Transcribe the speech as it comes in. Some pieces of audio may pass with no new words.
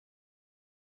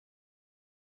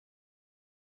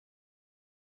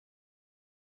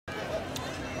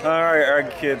Our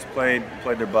kids played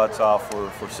their butts off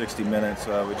for 60 minutes.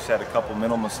 We just had a couple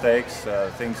mental mistakes,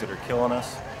 things that are killing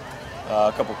us,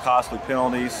 a couple costly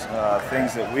penalties,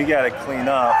 things that we got to clean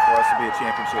up for us to be a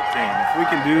championship team. If we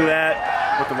can do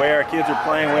that with the way our kids are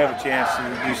playing, we have a chance to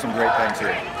do some great things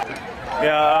here.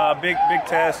 Yeah, big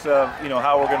test of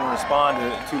how we're going to respond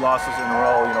to 2 losses in a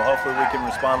row. Hopefully we can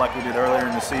respond like we did earlier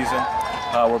in the season.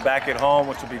 We're back at home,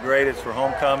 which will be great. It's for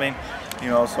homecoming.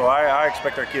 So I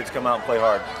expect our kids to come out and play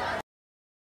hard.